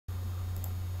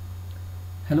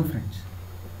Hello friends,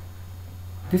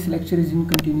 this lecture is in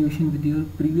continuation with your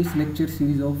previous lecture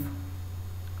series of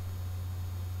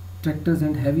tractors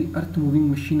and heavy earth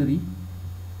moving machinery.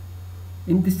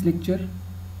 In this lecture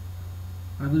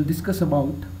I will discuss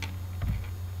about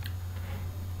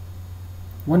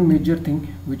one major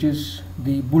thing, which is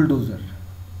the bulldozer.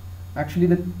 Actually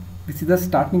this is the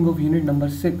starting of unit number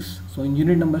 6. So in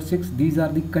unit number 6 these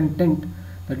are the content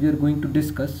that we are going to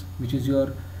discuss, which is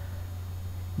your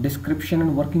description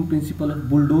and working principle of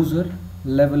bulldozer,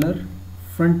 leveler,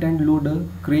 front end loader,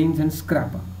 cranes and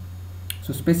scrapper.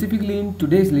 So specifically in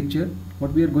today's lecture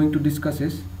what we are going to discuss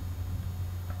is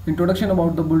introduction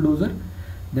about the bulldozer,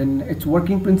 then its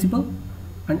working principle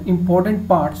and important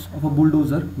parts of a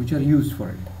bulldozer which are used for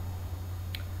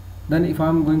it. Then if I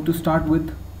am going to start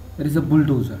with, there is a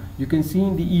bulldozer. You can see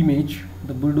in the image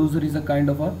the bulldozer is a kind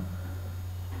of a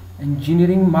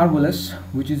engineering marvelous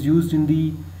which is used in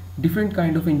the different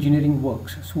kind of engineering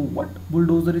works. So what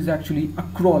bulldozer is actually a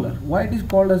crawler. Why it is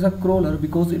called as a crawler?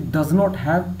 Because it does not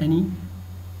have any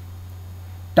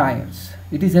tires.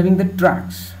 It is having the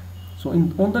tracks. So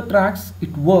on the tracks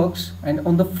it works, and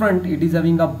on the front it is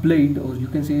having a blade, or you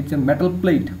can say it's a metal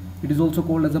plate. It is also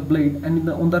called as a blade, and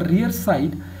on the rear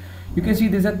side you can see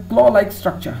there's a claw-like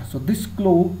structure. So this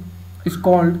claw is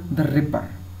called the ripper.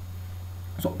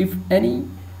 So if any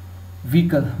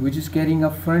vehicle which is carrying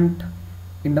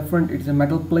in the front it is a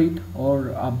metal plate or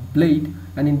a blade,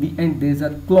 and in the end there is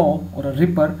a claw or a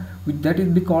ripper, which that is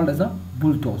be called as a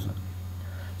bulldozer.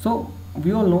 So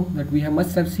we all know that we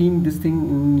must have seen this thing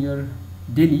in your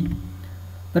daily,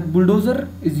 that bulldozer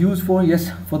is used for, yes,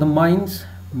 for the mines,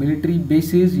 military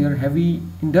bases, your heavy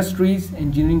industries,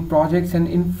 engineering projects, and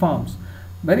in farms.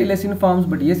 Very less in farms,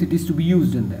 but yes, it is to be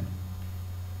used in there.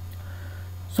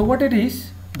 So what it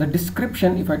is, the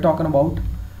description, if I talk about,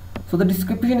 so the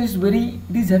description is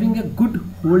it is having a good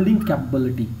holding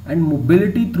capability and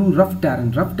mobility through rough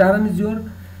terrain. Rough terrain is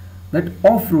that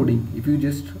off-roading. If you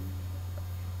just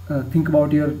think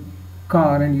about your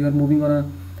car and you are moving on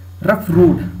a rough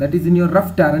road, that is in your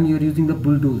rough terrain, you are using the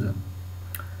bulldozer.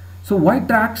 So why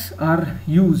tracks are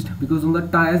used? Because on the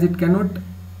tires it cannot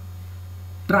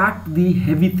track the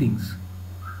heavy things.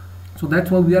 So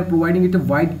that's why we are providing it a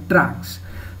wide tracks.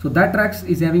 So that tracks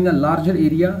is having a larger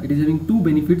area. It is having two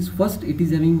benefits. First, it is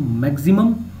having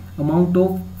maximum amount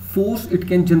of force it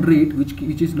can generate, which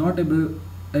is not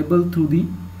able through the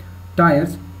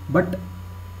tires, but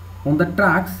on the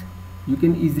tracks you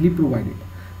can easily provide it.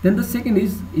 Then the second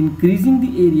is increasing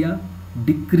the area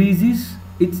decreases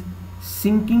its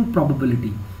sinking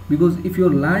probability, because if your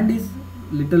land is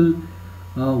little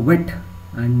wet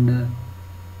and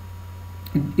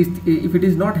if it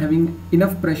is not having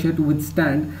enough pressure to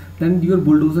withstand, then your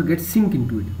bulldozer gets sink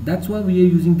into it. That's why we are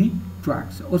using the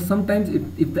tracks. Or sometimes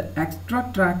if the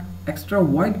extra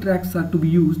wide tracks are to be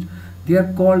used, they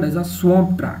are called as a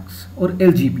swamp tracks or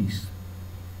LGPs.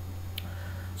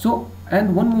 So,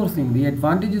 and one more thing, the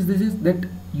advantage is that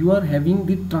you are having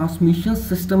the transmission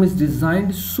system is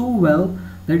designed so well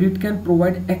that it can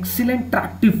provide excellent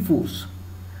tractive force,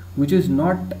 which is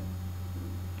not,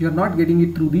 you are not getting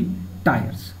it through the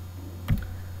tires.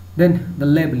 Then the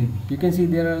labeling, you can see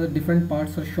there are the different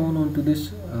parts are shown onto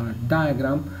this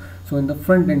diagram. So in the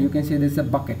front end you can say this is a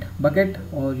bucket,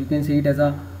 or you can say it as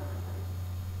a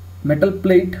metal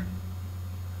plate,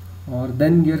 or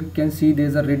then you can see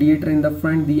there's a radiator in the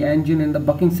front, the engine, and the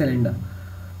bucket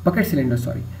cylinder.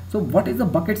 Sorry. So what is the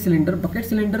bucket cylinder? Bucket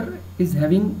cylinder is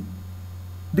having,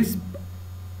 this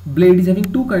blade is having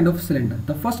two kind of cylinder.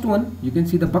 The first one, you can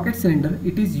see the bucket cylinder,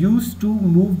 it is used to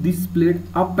move this blade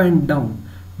up and down,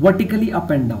 vertically up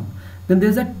and down. Then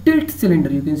there's a tilt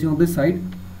cylinder, you can see on this side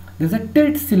there's a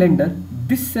tilt cylinder.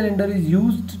 This cylinder is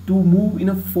used to move in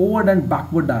a forward and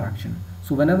backward direction.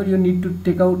 So whenever you need to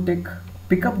pick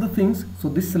up the things, so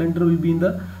this cylinder will be in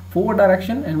the forward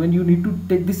direction, and when you need to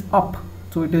take this up,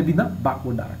 so it will be in the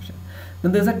backward direction.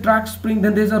 Then there's a track spring,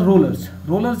 then there's a rollers.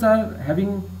 Rollers are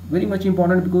having very much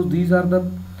important because these are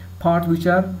the parts which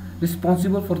are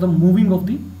responsible for the moving of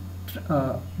the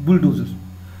bulldozers.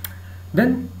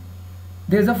 Then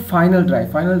there's a final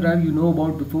drive. Final drive you know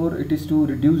about before, it is to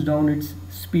reduce down its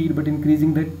speed but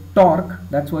increasing the torque.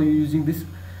 That's why you're using this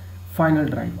final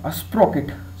drive. A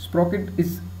sprocket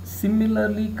is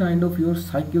similarly kind of your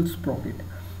cycle sprocket.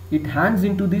 It hangs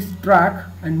into this track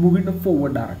and move it in a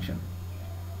forward direction.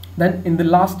 Then in the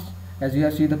last, as you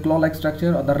have seen the claw-like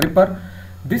structure or the ripper,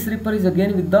 this ripper is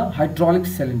again with the hydraulic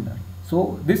cylinder.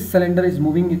 So this cylinder is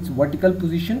moving its vertical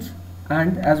positions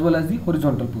and as well as the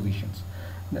horizontal positions.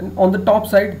 Then on the top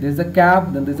side there is a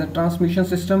cab, then there is a transmission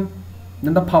system,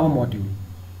 then the power module.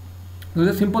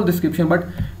 There's a simple description, but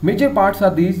major parts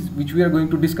are these which we are going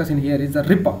to discuss in here. Is the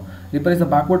ripper. Ripper is the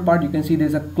backward part. You can see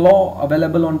there's a claw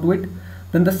available onto it.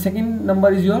 Then the second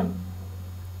number is your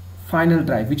final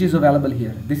drive, which is available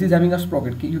here. This is having a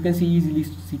sprocket. You can see easily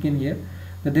seen here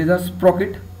that there's a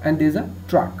sprocket and there's a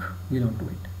track wheel onto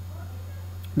it.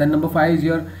 Then number 5 is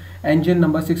your engine.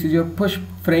 Number 6 is your push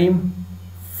frame.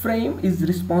 Frame is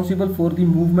responsible for the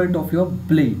movement of your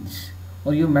blades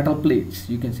or your metal plates,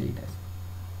 you can say it as.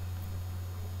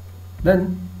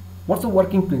 Then what's the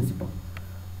working principle?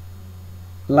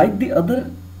 Like the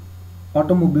other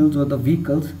automobiles or the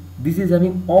vehicles, this is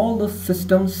having all the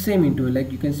systems same into it.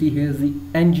 Like you can see here is the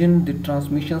engine, the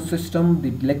transmission system, the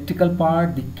electrical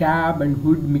part, the cab and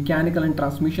hood, mechanical and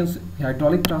transmissions,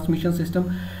 hydraulic transmission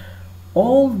system.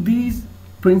 All these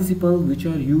principles which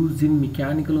are used in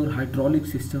mechanical or hydraulic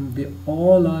system, they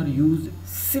all are used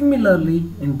similarly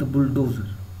in the bulldozer.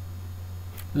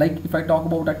 Like if I talk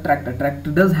about a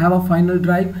tractor does have a final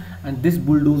drive, and this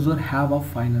bulldozer have a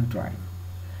final drive.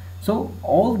 So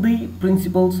all the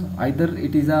principles, either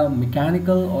it is a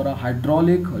mechanical or a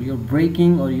hydraulic or your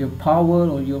braking or your power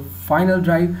or your final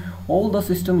drive, all the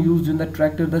system used in the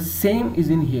tractor, the same is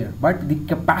in here, but the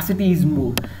capacity is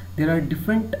more. There are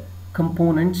different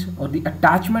components or the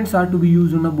attachments are to be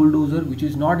used on a bulldozer, which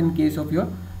is not in case of your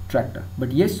tractor.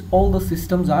 But yes, all the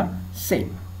systems are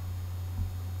same.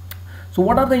 So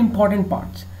what are the important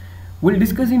parts? We'll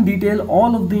discuss in detail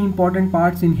all of the important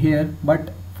parts in here,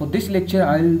 but for this lecture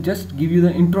I'll just give you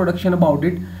the introduction about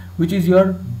it, which is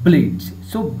your blades.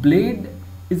 So blade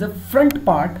is a front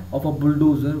part of a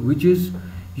bulldozer which is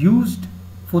used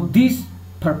for these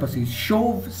purposes.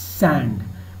 Shove sand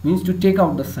means to take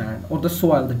out the sand or the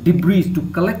soil, the debris, to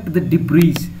collect the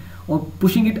debris or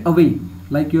pushing it away,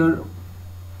 like your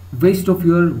waste of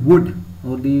your wood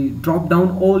or the drop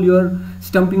down all your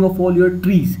stumping of all your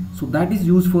trees. So that is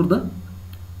used for the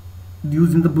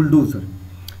use in the bulldozer.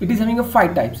 It is having a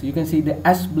 5 types. You can see the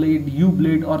S blade, U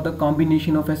blade, or the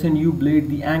combination of S and U blade,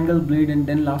 the angle blade, and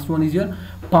then last one is your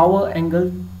power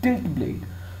angle tilt blade.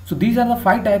 So these are the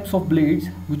 5 types of blades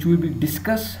which will be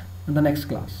discussed in the next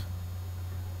class.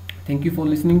 Thank you for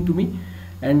listening to me,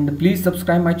 and please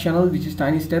subscribe my channel, which is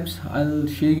Tiny Steps. I'll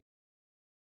share